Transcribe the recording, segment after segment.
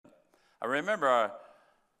I remember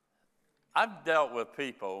I've dealt with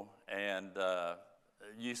people, and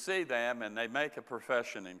you see them, and they make a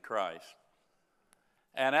profession in Christ.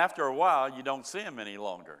 And after a while, you don't see them any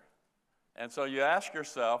longer. And so you ask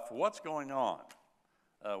yourself, what's going on?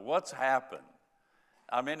 What's happened?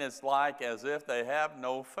 I mean, it's like as if they have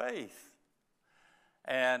no faith.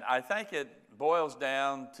 And I think it boils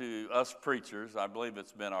down to us preachers, I believe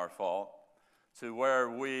it's been our fault, to where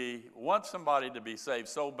we want somebody to be saved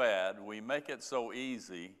so bad, we make it so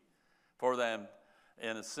easy for them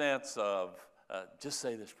in a sense of just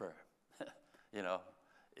say this prayer, you know,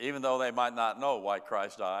 even though they might not know why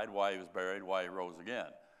Christ died, why he was buried, why he rose again.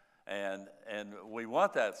 And we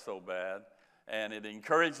want that so bad, and it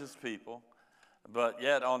encourages people. But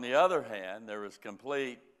yet, on the other hand, there is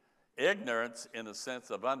complete ignorance in the sense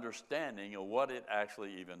of understanding of what it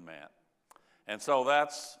actually even meant. And so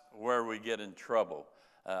that's where we get in trouble.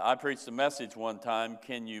 I preached a message one time,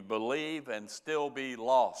 can you believe and still be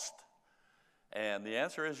lost? And the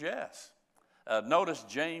answer is yes. Notice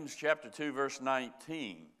James chapter 2, verse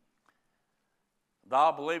 19.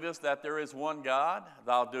 Thou believest that there is one God,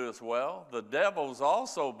 thou doest well. The devils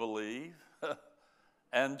also believe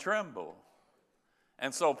and tremble.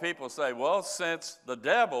 And so people say, well, since the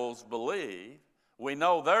devils believe, we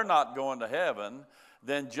know they're not going to heaven,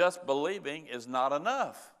 then just believing is not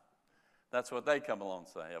enough. That's what they come along and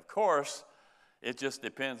say. Of course, it just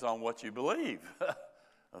depends on what you believe.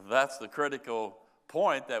 That's the critical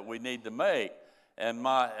point that we need to make. And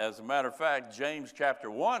as a matter of fact, James chapter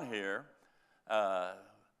 1 here,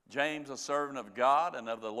 James, a servant of God and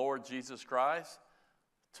of the Lord Jesus Christ,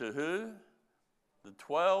 to who? The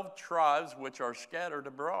 12 tribes which are scattered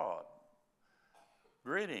abroad.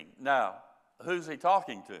 Greeting. Now, who's he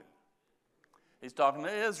talking to? He's talking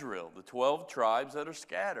to Israel, the 12 tribes that are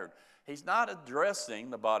scattered. He's not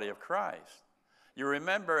addressing the body of Christ. You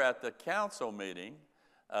remember at the council meeting,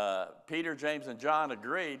 Peter, James, and John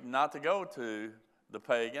agreed not to go to the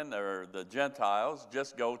pagan or the Gentiles,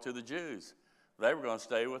 just go to the Jews. They were going to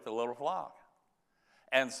stay with the little flock.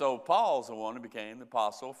 And so Paul's the one who became the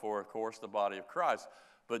apostle for, of course, the body of Christ.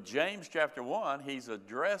 But James chapter 1, he's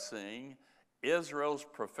addressing Israel's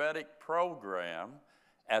prophetic program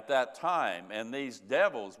at that time. And these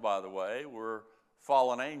devils, by the way, were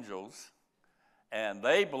fallen angels, and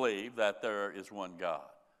they believe that there is one God.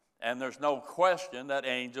 And there's no question that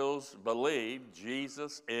angels believe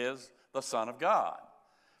Jesus is the Son of God.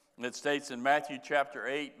 It states in Matthew chapter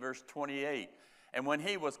 8, verse 28, and when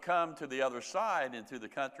he was come to the other side into the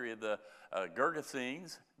country of the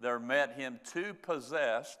Gergesenes, there met him two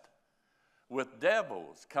possessed with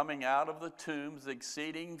devils coming out of the tombs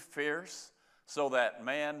exceeding fierce, so that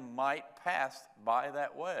man might pass by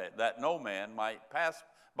that way, that no man might pass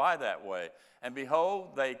by that way. And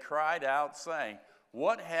behold, they cried out, saying,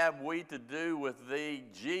 what have we to do with thee,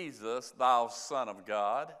 Jesus, thou Son of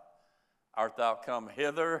God? Art thou come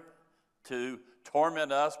hither to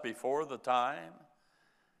torment us before the time?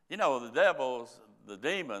 You know, the devils, the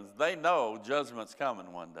demons, they know judgment's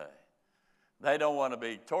coming one day. They don't want to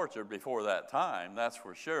be tortured before that time, that's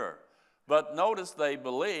for sure. But notice they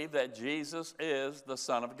believe that Jesus is the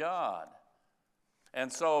Son of God.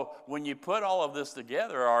 And so when you put all of this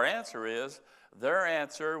together, our answer is, their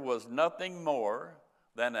answer was nothing more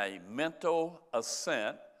than a mental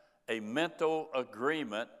assent, a mental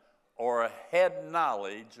agreement, or a head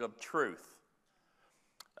knowledge of truth.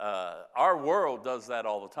 Our world does that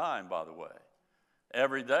all the time, by the way.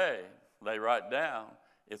 Every day they write down,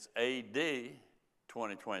 it's AD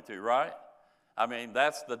 2022, right? I mean,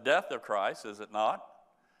 that's the death of Christ, is it not?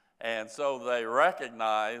 And so they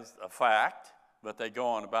recognize a fact, but they go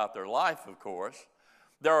on about their life, of course.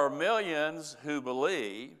 There are millions who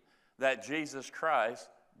believe that Jesus Christ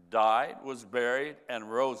died, was buried,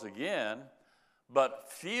 and rose again, but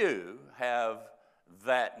few have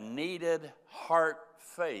that needed heart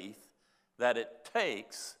faith that it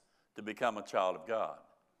takes to become a child of God.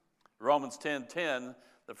 Romans 10:10,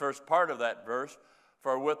 the first part of that verse,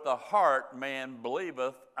 for with the heart man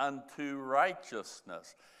believeth unto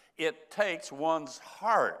righteousness. It takes one's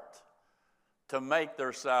heart to make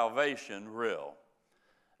their salvation real.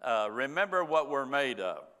 Remember what we're made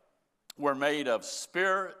of. We're made of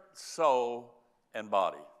spirit, soul, and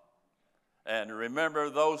body. And remember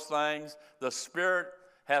those things. The spirit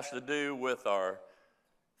has to do with our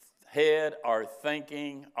head, our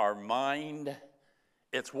thinking, our mind.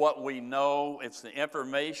 It's what we know. It's the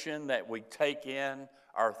information that we take in,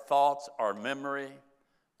 our thoughts, our memory.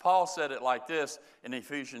 Paul said it like this in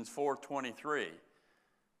Ephesians 4:23.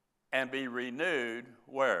 And be renewed,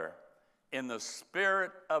 where? In the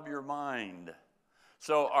spirit of your mind.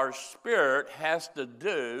 So our spirit has to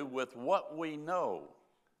do with what we know.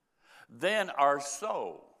 Then our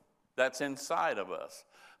soul, that's inside of us.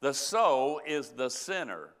 The soul is the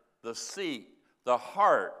center, the seat, the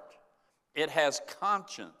heart. It has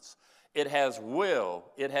conscience. It has will.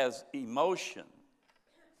 It has emotion.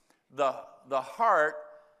 The heart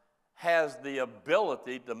has the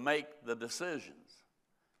ability to make the decisions.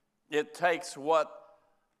 It takes what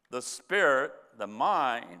the spirit, the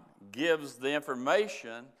mind, gives the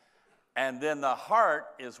information, and then the heart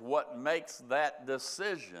is what makes that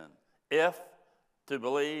decision, if to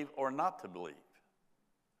believe or not to believe.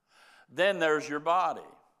 Then there's your body.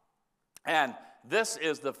 And this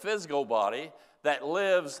is the physical body that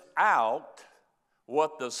lives out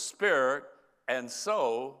what the spirit and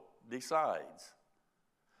soul decides.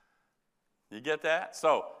 You get that?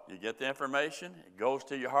 So you get the information, it goes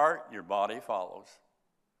to your heart, your body follows.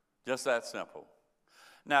 Just that simple.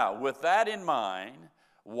 Now, with that in mind,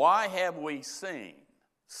 why have we seen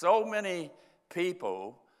so many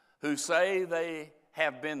people who say they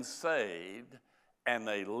have been saved and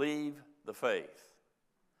they leave the faith?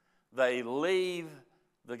 They leave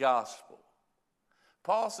the gospel.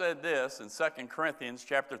 Paul said this in 2 Corinthians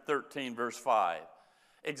chapter 13, verse 5.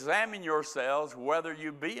 Examine yourselves whether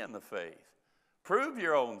you be in the faith. Prove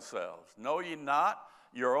your own selves. Know ye not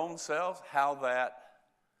your own selves how that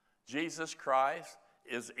Jesus Christ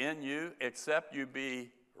is in you, except you be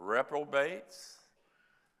reprobates,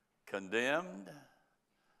 condemned,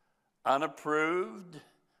 unapproved.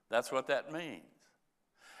 That's what that means.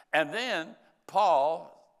 And then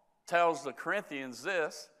Paul tells the Corinthians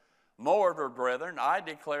this, moreover, brethren, I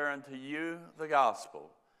declare unto you the gospel,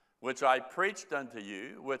 which I preached unto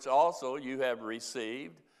you, which also you have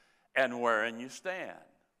received, and wherein you stand,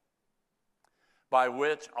 by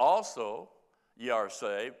which also ye are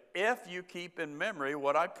saved, if you keep in memory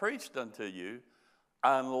what I preached unto you,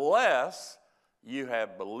 unless you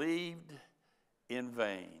have believed in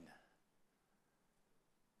vain.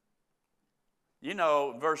 You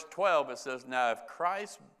know, verse 12, it says, now if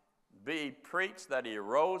Christ be preached that he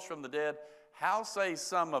arose from the dead, how say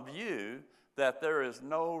some of you that there is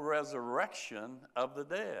no resurrection of the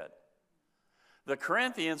dead? The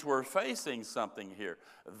Corinthians were facing something here.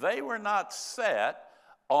 They were not set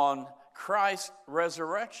on Christ's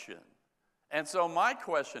resurrection. And so my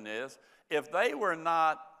question is, if they were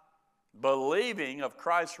not believing of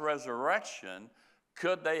Christ's resurrection,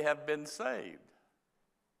 could they have been saved?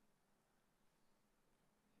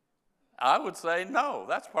 I would say no.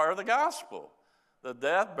 That's part of the gospel. The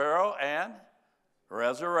death, burial, and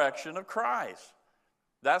resurrection of Christ.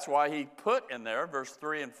 That's why he put in there verse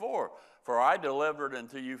 3 and 4. For I delivered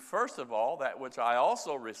unto you first of all that which I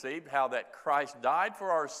also received, how that Christ died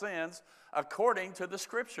for our sins according to the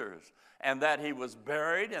Scriptures, and that he was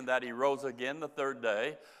buried, and that he rose again the third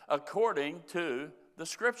day according to the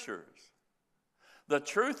Scriptures. The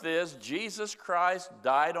truth is, Jesus Christ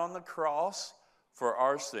died on the cross for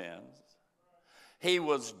our sins. He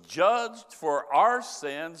was judged for our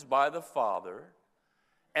sins by the Father,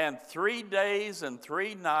 and 3 days and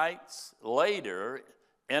 3 nights later,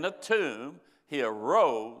 in a tomb, he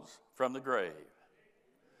arose from the grave.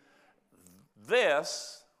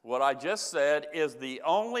 This, what I just said, is the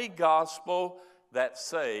only gospel that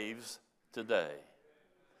saves today.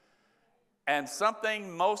 And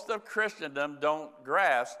something most of Christendom don't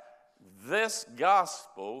grasp, this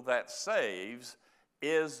gospel that saves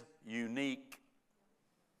is unique.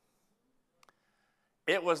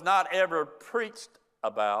 It was not ever preached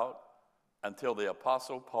about until the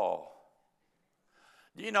Apostle Paul.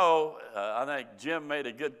 Do you know, I think Jim made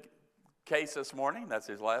a good case this morning. That's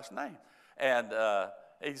his last name. And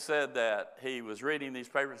he said that he was reading these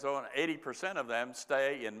papers, and 80% of them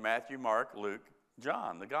stay in Matthew, Mark, Luke,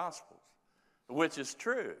 John, the Gospels, which is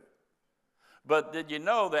true. But did you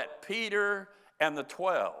know that Peter and the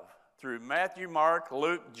 12, through Matthew, Mark,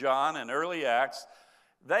 Luke, John, and early Acts,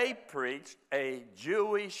 they preached a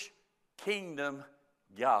Jewish kingdom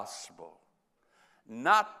gospel,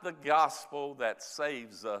 not the gospel that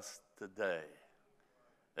saves us today.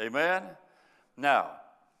 Amen? Now,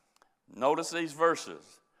 notice these verses.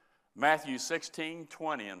 Matthew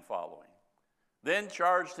 16:20 and following. Then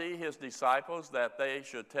charged he his disciples that they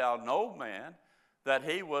should tell no man that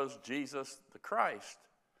he was Jesus the Christ.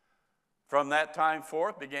 From that time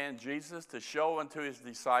forth began Jesus to show unto his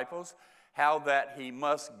disciples how that he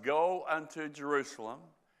must go unto Jerusalem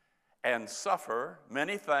and suffer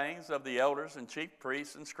many things of the elders and chief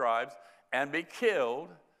priests and scribes, and be killed,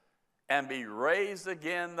 and be raised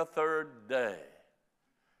again the third day.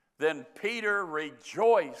 Then Peter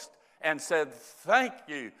rejoiced and said, thank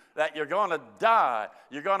you that you're going to die.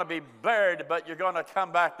 You're going to be buried, but you're going to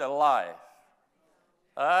come back to life.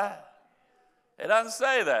 It doesn't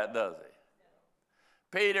say that, does it?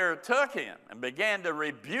 Peter took him and began to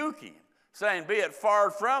rebuke him, saying, be it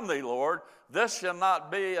far from thee, Lord, this shall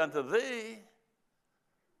not be unto thee.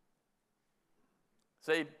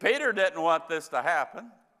 See, Peter didn't want this to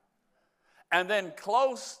happen. And then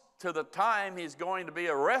close to the time he's going to be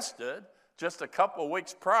arrested, just a couple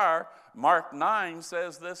weeks prior, Mark 9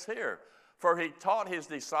 says this here. For he taught his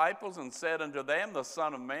disciples and said unto them, the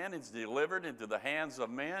Son of Man is delivered into the hands of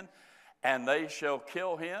men, and they shall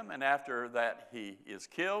kill him, and after that he is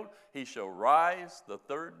killed, he shall rise the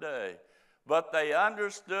third day. But they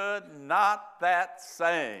understood not that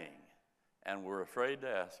saying, and were afraid to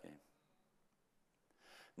ask him.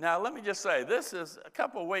 Now, let me just say, this is a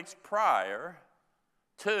couple weeks prior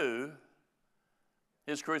to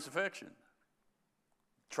his crucifixion,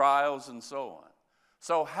 trials and so on.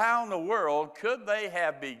 So how in the world could they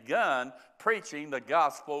have begun preaching the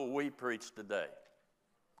gospel we preach today?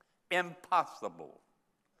 Impossible.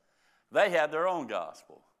 They had their own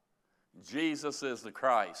gospel. Jesus is the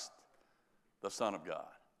Christ, the Son of God.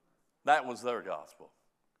 That was their gospel.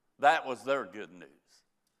 That was their good news.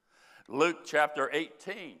 Luke chapter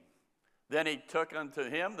 18. Then he took unto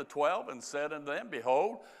him the 12 and said unto them,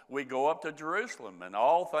 behold, we go up to Jerusalem, and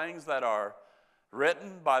all things that are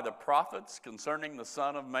written by the prophets concerning the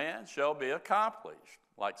Son of Man shall be accomplished,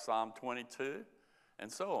 like Psalm 22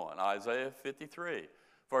 and so on, Isaiah 53.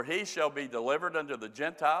 For he shall be delivered unto the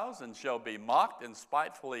Gentiles, and shall be mocked and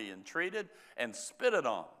spitefully entreated and spitted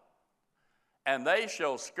on. And they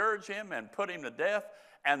shall scourge him and put him to death,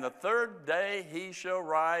 and the third day he shall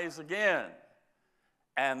rise again.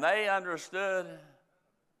 And they understood,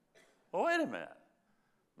 well, wait a minute.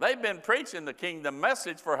 They've been preaching the kingdom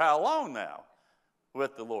message for how long now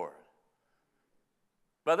with the Lord?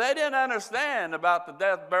 But they didn't understand about the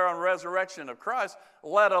death, burial, and resurrection of Christ,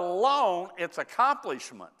 let alone its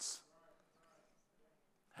accomplishments.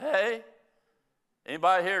 Hey,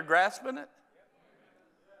 anybody here grasping it?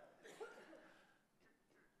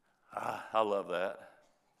 I love that.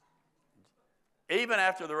 Even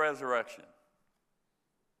after the resurrection.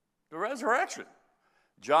 The resurrection.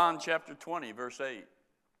 John chapter 20, verse 8.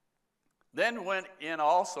 Then went in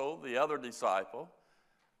also the other disciple,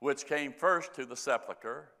 which came first to the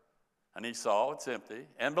sepulchre, and he saw it's empty,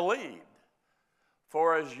 and believed.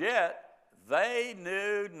 For as yet they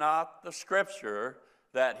knew not the scripture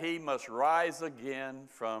that he must rise again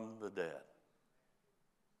from the dead.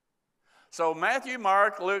 So Matthew,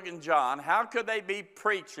 Mark, Luke, and John, how could they be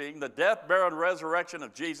preaching the death, burial, and resurrection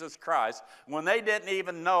of Jesus Christ when they didn't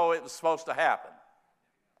even know it was supposed to happen?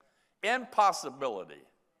 Impossibility.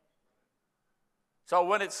 So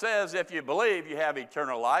when it says, if you believe you have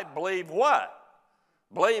eternal life, believe what?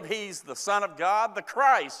 Believe he's the Son of God, the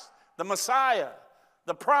Christ, the Messiah,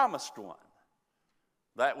 the promised one.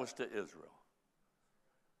 That was to Israel.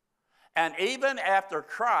 And even after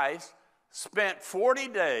Christ spent 40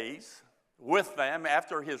 days with them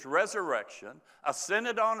after his resurrection,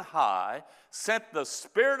 ascended on high, sent the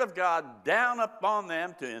Spirit of God down upon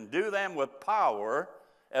them to endue them with power,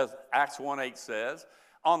 as Acts 1:8 says.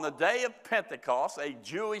 On the day of Pentecost, a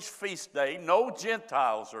Jewish feast day, no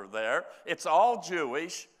Gentiles are there, it's all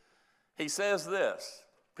Jewish. He says this,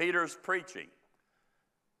 Peter's preaching,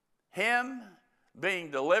 him being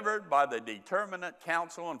delivered by the determinate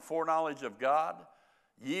counsel and foreknowledge of God,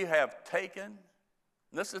 ye have taken,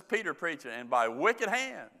 this is Peter preaching, and by wicked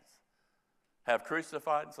hands have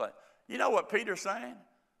crucified and slain. You know what Peter's saying?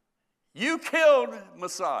 You killed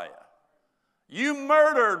Messiah. You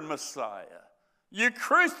murdered Messiah. You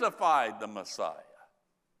crucified the Messiah.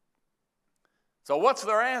 So what's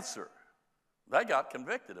their answer? They got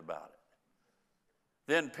convicted about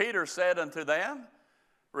it. Then Peter said unto them,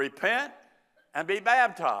 repent and be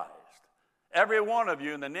baptized, every one of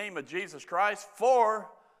you, in the name of Jesus Christ, for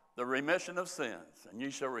the remission of sins, and you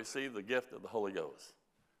shall receive the gift of the Holy Ghost.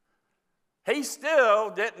 He still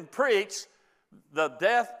didn't preach the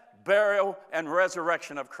death, burial, and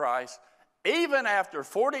resurrection of Christ. Even after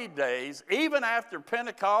 40 days, even after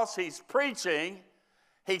Pentecost, he's preaching.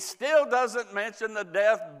 He still doesn't mention the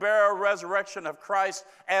death, burial, resurrection of Christ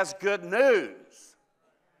as good news.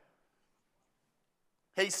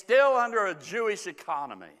 He's still under a Jewish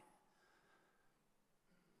economy.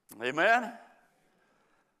 Amen?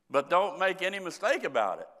 But don't make any mistake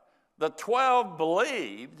about it. The 12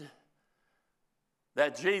 believed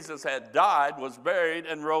that Jesus had died, was buried,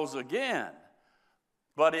 and rose again.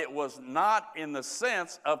 But it was not in the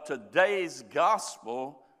sense of today's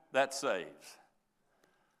gospel that saves.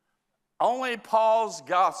 Only Paul's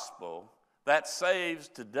gospel that saves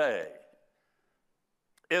today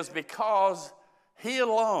is because he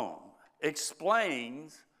alone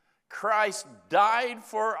explains Christ died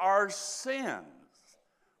for our sins.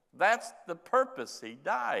 That's the purpose. He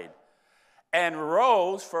died and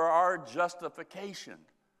rose for our justification.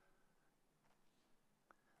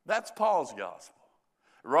 That's Paul's gospel.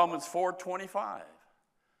 Romans 4:25,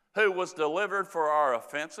 who was delivered for our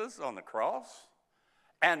offenses on the cross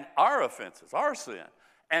and our offenses, our sin,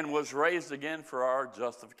 and was raised again for our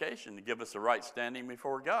justification to give us a right standing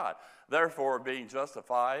before God. Therefore, being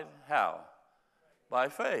justified, how? By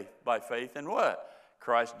faith. By faith in what?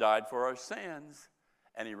 Christ died for our sins,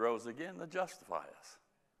 and he rose again to justify us.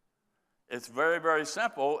 It's very, very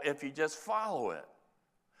simple if you just follow it.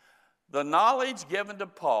 The knowledge given to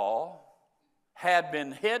Paul had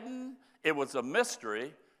been hidden. It was a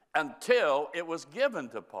mystery until it was given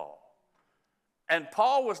to Paul. And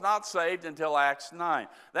Paul was not saved until Acts 9.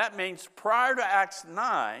 That means prior to Acts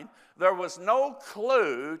 9, there was no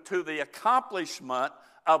clue to the accomplishment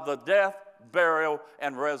of the death, burial,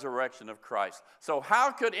 and resurrection of Christ. So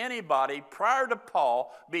how could anybody prior to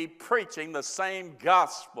Paul be preaching the same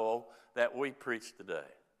gospel that we preach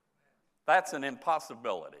today? That's an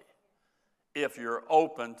impossibility if you're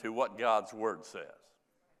open to what God's word says.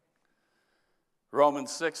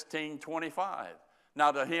 Romans 16:25.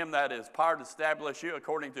 Now to him that is power to establish you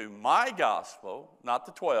according to my gospel, not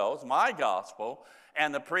the 12's, my gospel,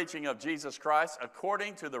 and the preaching of Jesus Christ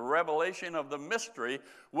according to the revelation of the mystery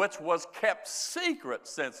which was kept secret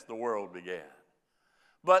since the world began,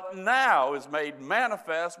 but now is made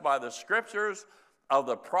manifest by the scriptures of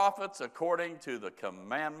the prophets according to the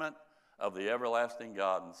commandment of the everlasting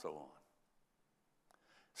God, and so on.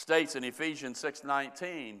 States in Ephesians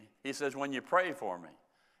 6:19, he says, when you pray for me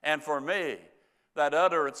and for me, that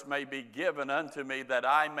utterance may be given unto me, that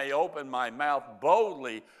I may open my mouth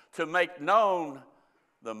boldly to make known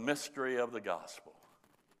the mystery of the gospel.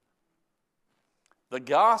 The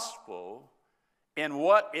gospel, in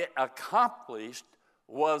what it accomplished,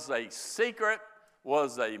 was a secret,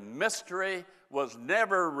 was a mystery, was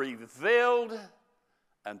never revealed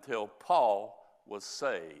until Paul was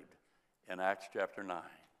saved in Acts chapter 9.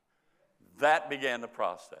 That began the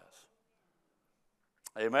process.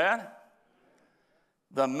 Amen?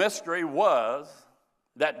 The mystery was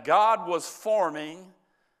that God is forming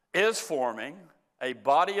a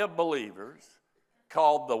body of believers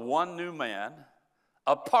called the one new man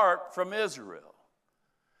apart from Israel.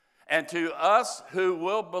 And to us who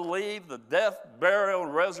will believe the death, burial,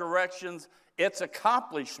 and resurrections, its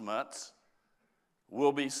accomplishments,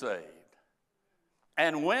 will be saved.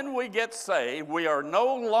 And when we get saved, we are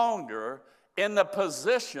no longer in the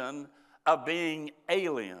position of being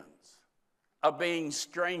aliens, of being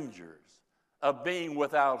strangers, of being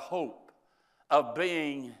without hope, of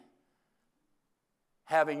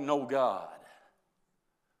having no God.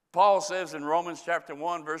 Paul says in Romans chapter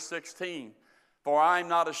 1, verse 16, for I am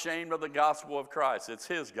not ashamed of the gospel of Christ. It's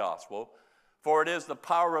his gospel. For it is the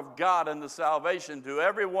power of God unto salvation to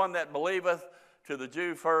everyone that believeth, to the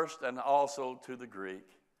Jew first and also to the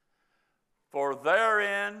Greek. For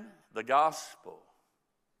therein the gospel,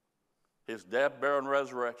 his death, burial, and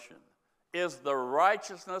resurrection, is the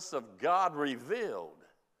righteousness of God revealed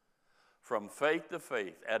from faith to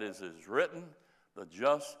faith, as it is written, the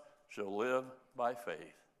just shall live by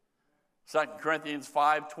faith. 2 Corinthians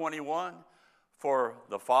 5:21, for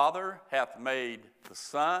the Father hath made the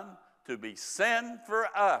Son to be sin for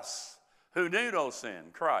us, who knew no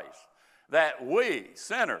sin, Christ, that we,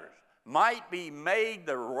 sinners, might be made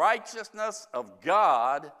the righteousness of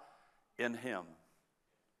God in him.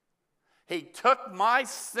 He took my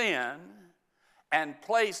sin and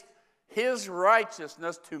placed his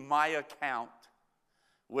righteousness to my account,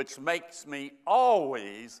 which makes me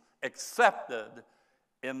always accepted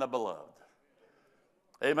in the beloved.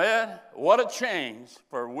 Amen? What a change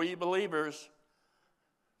for we believers.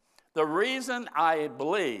 The reason I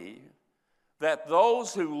believe that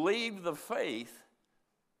those who leave the faith,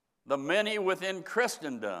 the many within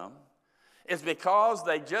Christendom, is because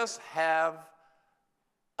they just have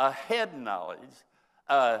a head knowledge,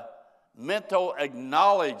 a mental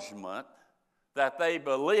acknowledgement that they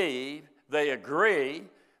believe, they agree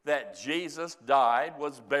that Jesus died,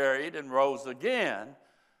 was buried, and rose again.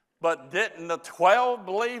 But didn't the 12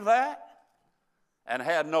 believe that? And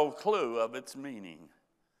had no clue of its meaning.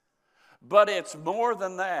 But it's more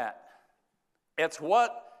than that. It's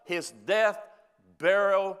what his death,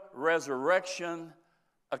 burial, resurrection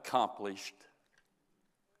accomplished.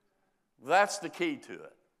 That's the key to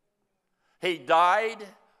it. He died.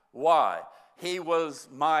 Why? He was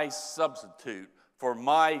my substitute for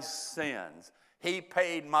my sins. He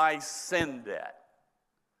paid my sin debt.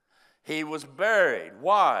 He was buried.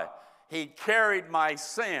 Why? He carried my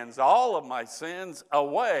sins, all of my sins,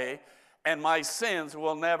 away, and my sins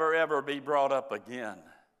will never, ever be brought up again.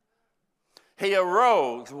 He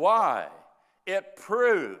arose. Why? It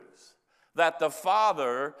proves that the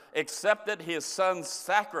Father accepted his Son's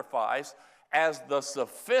sacrifice as the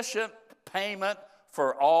sufficient payment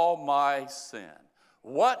for all my sin.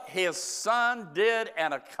 What his Son did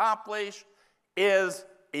and accomplished is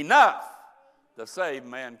enough to save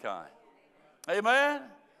mankind. Amen?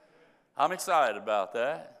 I'm excited about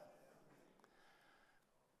that.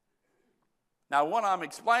 Now, when I'm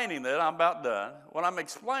explaining this, I'm about done. When I'm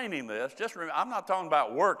explaining this, just remember, I'm not talking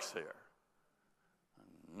about works here.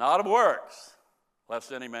 Not of works,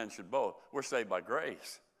 lest any man should boast. We're saved by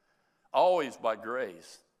grace, always by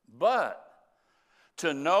grace. But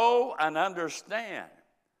to know and understand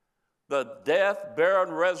the death, burial,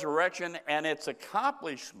 and resurrection and its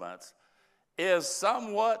accomplishments is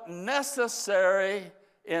somewhat necessary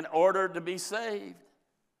in order to be saved.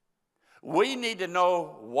 We need to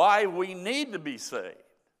know why we need to be saved.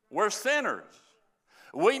 We're sinners.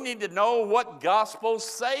 We need to know what gospel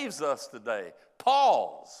saves us today,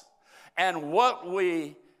 Paul's, and what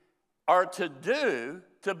we are to do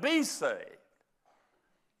to be saved.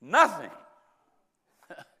 Nothing.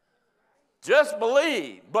 Just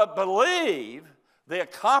believe, but believe the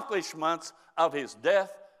accomplishments of his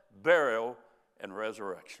death, burial, and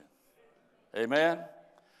resurrection. Amen?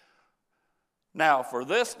 Now, for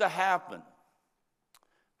this to happen,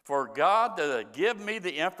 for God to give me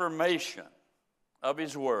the information of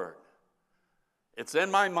his word, it's in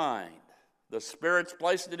my mind. The Spirit's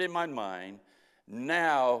placed it in my mind.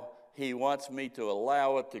 Now he wants me to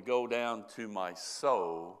allow it to go down to my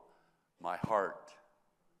soul, my heart.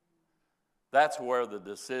 That's where the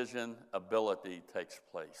decision ability takes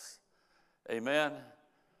place. Amen?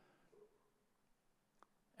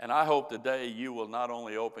 And I hope today you will not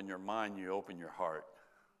only open your mind, you open your heart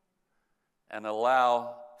and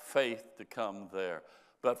allow faith to come there.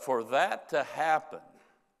 But for that to happen,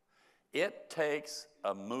 it takes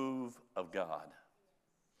a move of God.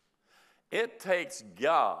 It takes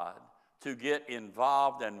God to get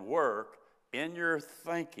involved and work in your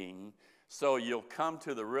thinking so you'll come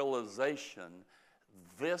to the realization,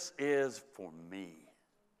 this is for me.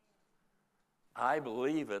 I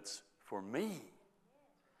believe it's for me.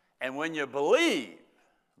 And when you believe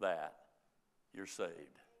that, you're saved.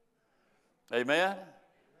 Amen?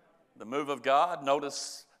 The move of God.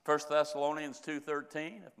 Notice 1 Thessalonians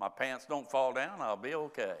 2:13. If my pants don't fall down, I'll be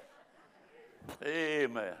okay.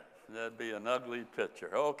 Amen. That'd be an ugly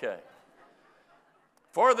picture. Okay.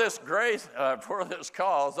 For this grace, for this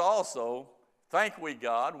cause also, thank we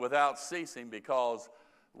God without ceasing, because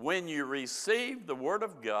when you received the word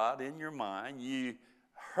of God in your mind,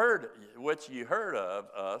 which you heard of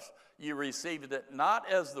us, you received it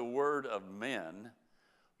not as the word of men,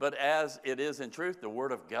 but as it is in truth the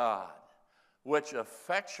word of God, which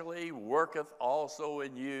effectually worketh also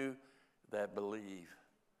in you that believe.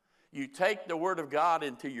 You take the word of God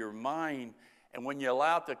into your mind, and when you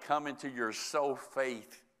allow it to come into your soul,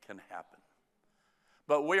 faith can happen.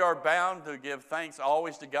 But we are bound to give thanks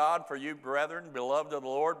always to God for you, brethren, beloved of the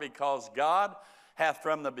Lord, because God hath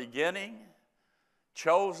from the beginning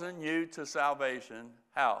chosen you to salvation.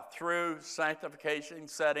 How? Through sanctification,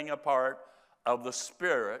 setting apart of the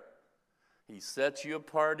Spirit. He sets you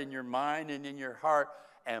apart in your mind and in your heart,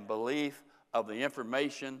 and belief of the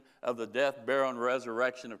information of the death, burial, and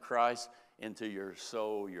resurrection of Christ into your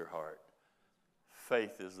soul, your heart.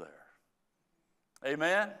 Faith is there.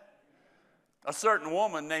 Amen? A certain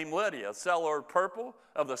woman named Lydia, a seller of purple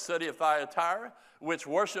of the city of Thyatira, which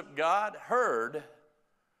worshiped God, heard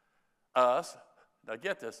us, now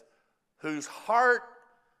get this, whose heart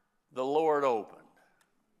the Lord opened.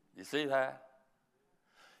 You see that?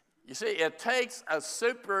 You see, it takes a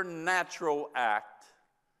supernatural act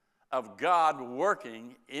of God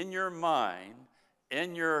working in your mind,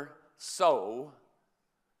 in your soul,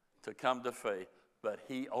 to come to faith. But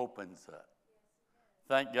he opens it.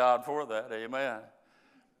 Thank God for that. Amen.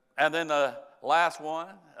 And then the last one,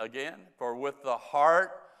 again, for with the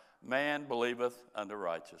heart man believeth unto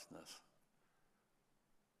righteousness.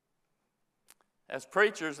 As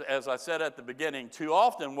preachers, as I said at the beginning, too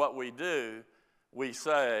often what we do, we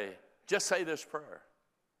say, just say this prayer.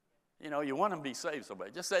 You know, you want to be saved,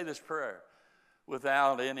 somebody. Just say this prayer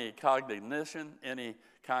without any cognition, any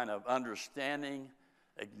kind of understanding,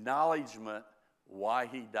 acknowledgement why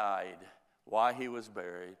he died, why he was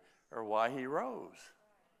buried, or why he rose.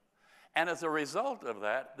 And as a result of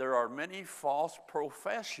that, there are many false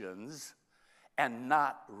professions and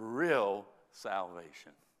not real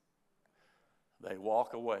salvation. They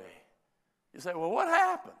walk away. You say, well, what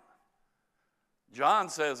happened? John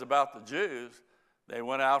says about the Jews, they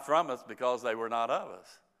went out from us because they were not of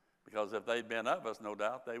us. Because if they'd been of us, no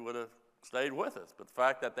doubt, they would have stayed with us. But the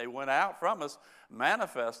fact that they went out from us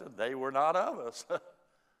manifested they were not of us.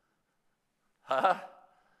 Huh?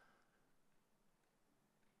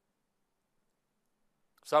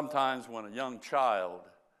 Sometimes when a young child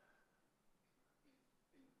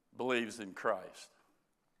believes in Christ,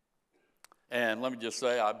 and let me just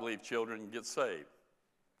say, I believe children get saved,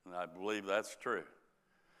 and I believe that's true.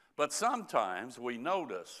 But sometimes we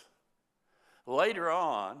notice later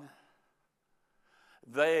on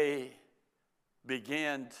they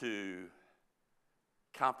begin to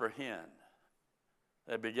comprehend.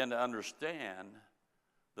 They begin to understand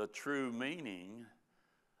the true meaning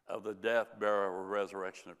of the death, burial,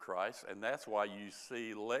 resurrection of Christ. And that's why you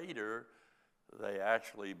see later they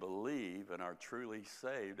actually believe and are truly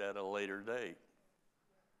saved at a later date.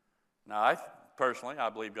 Now, personally, I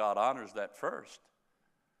believe God honors that first.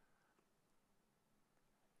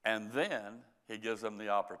 And then he gives them the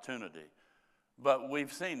opportunity. But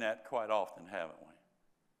we've seen that quite often, haven't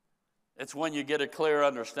we? It's when you get a clear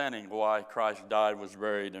understanding why Christ died, was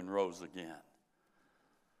buried, and rose again.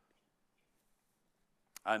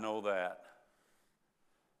 I know that.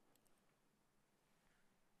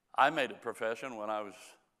 I made a profession when I was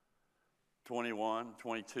 21,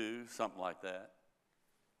 22, something like that.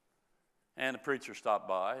 And the preacher stopped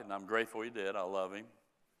by, and I'm grateful he did. I love him.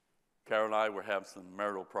 Carol and I were having some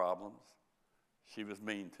marital problems. She was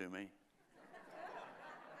mean to me.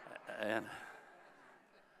 And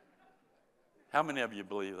how many of you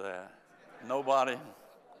believe that? Nobody?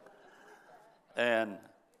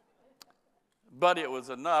 But it was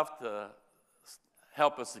enough to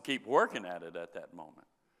help us to keep working at it at that moment.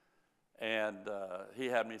 And he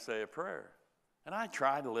had me say a prayer. And I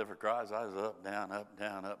tried to live for Christ. I was up, down, up,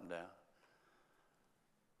 down, up, and down.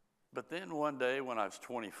 But then one day when I was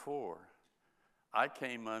 24, I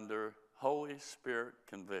came under Holy Spirit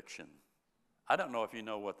conviction. I don't know if you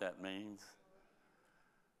know what that means,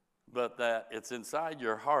 but that it's inside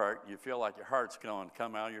your heart. You feel like your heart's going to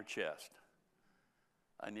come out of your chest.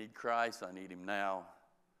 I need Christ. I need him now.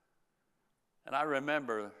 And I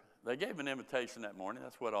remember they gave an invitation that morning.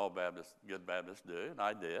 That's what all Baptists, good Baptists do, and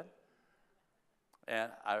I did. And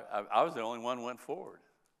I was the only one who went forward.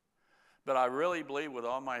 But I really believe with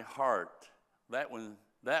all my heart that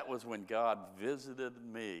was when God visited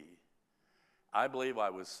me. I believe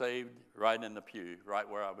I was saved right in the pew, right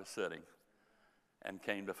where I was sitting, and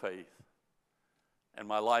came to faith. And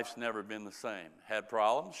my life's never been the same. Had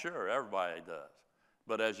problems? Sure, everybody does.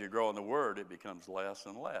 But as you grow in the Word, it becomes less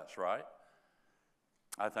and less, right?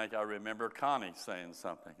 I think I remember Connie saying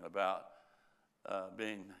something about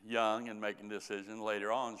being young and making decisions.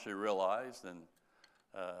 Later on, she realized and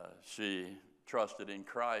she trusted in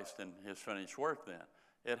Christ and his finished work then.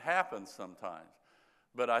 It happens sometimes.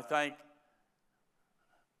 But I think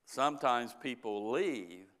sometimes people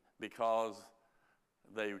leave because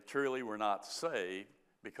they truly were not saved,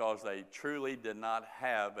 because they truly did not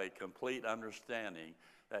have a complete understanding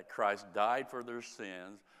that Christ died for their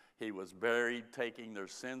sins, he was buried, taking their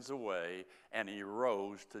sins away, and he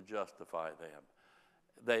rose to justify them.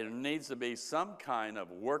 There needs to be some kind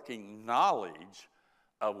of working knowledge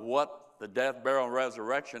of what the death, burial, and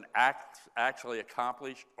resurrection actually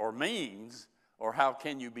accomplished or means, or how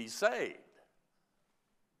can you be saved?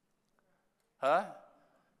 Huh?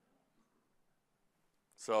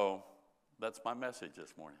 So that's my message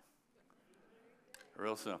this morning.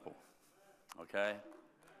 Real simple. Okay?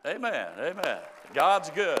 Amen. Amen.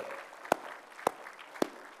 God's good.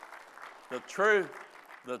 The truth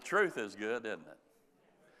is good, isn't it?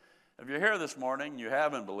 If you're here this morning, you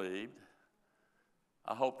haven't believed,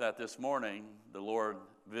 I hope that this morning the Lord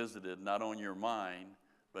visited not only your mind,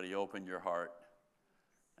 but he opened your heart.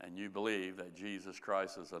 And you believe that Jesus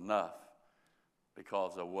Christ is enough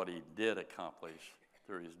because of what he did accomplish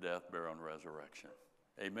through his death, burial, and resurrection.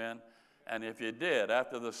 Amen? And if you did,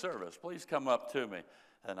 after the service, please come up to me.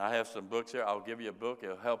 And I have some books here. I'll give you a book.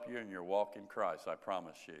 It'll help you in your walk in Christ, I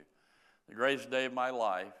promise you. The greatest day of my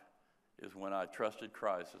life is when I trusted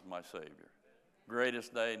Christ as my Savior.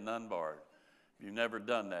 Greatest day, none barred. If you've never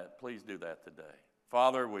done that, please do that today.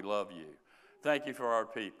 Father, we love you. Thank you for our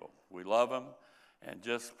people. We love them, and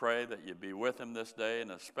just pray that you be with them this day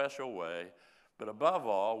in a special way. But above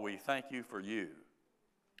all, we thank you for you.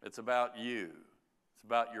 It's about you. It's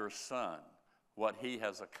about your Son, what he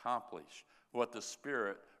has accomplished, what the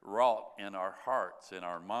Spirit wrought in our hearts, in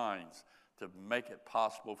our minds, to make it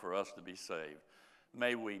possible for us to be saved.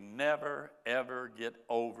 may we never, ever get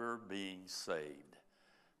over being saved.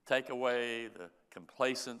 Take away the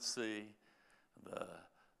complacency, the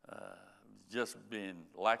just being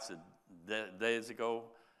lackadaisical,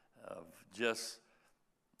 of just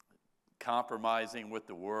compromising with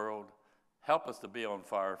the world. Help us to be on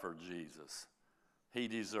fire for Jesus. He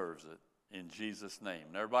deserves it. In Jesus' name.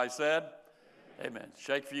 And everybody said? Amen.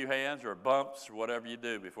 Shake a few hands or bumps or whatever you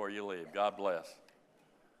do before you leave. God bless.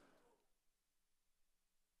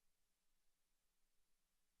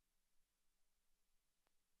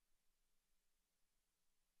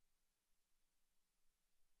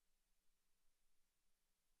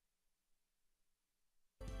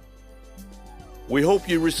 We hope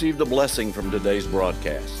you received a blessing from today's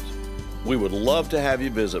broadcast. We would love to have you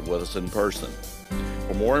visit with us in person.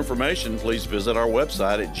 For more information, please visit our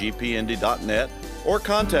website at gpindy.net or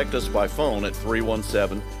contact us by phone at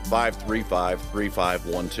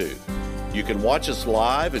 317-535-3512. You can watch us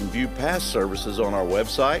live and view past services on our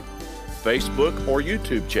website, Facebook, or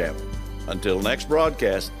YouTube channel. Until next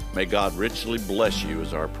broadcast, may God richly bless you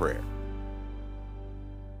is our prayer.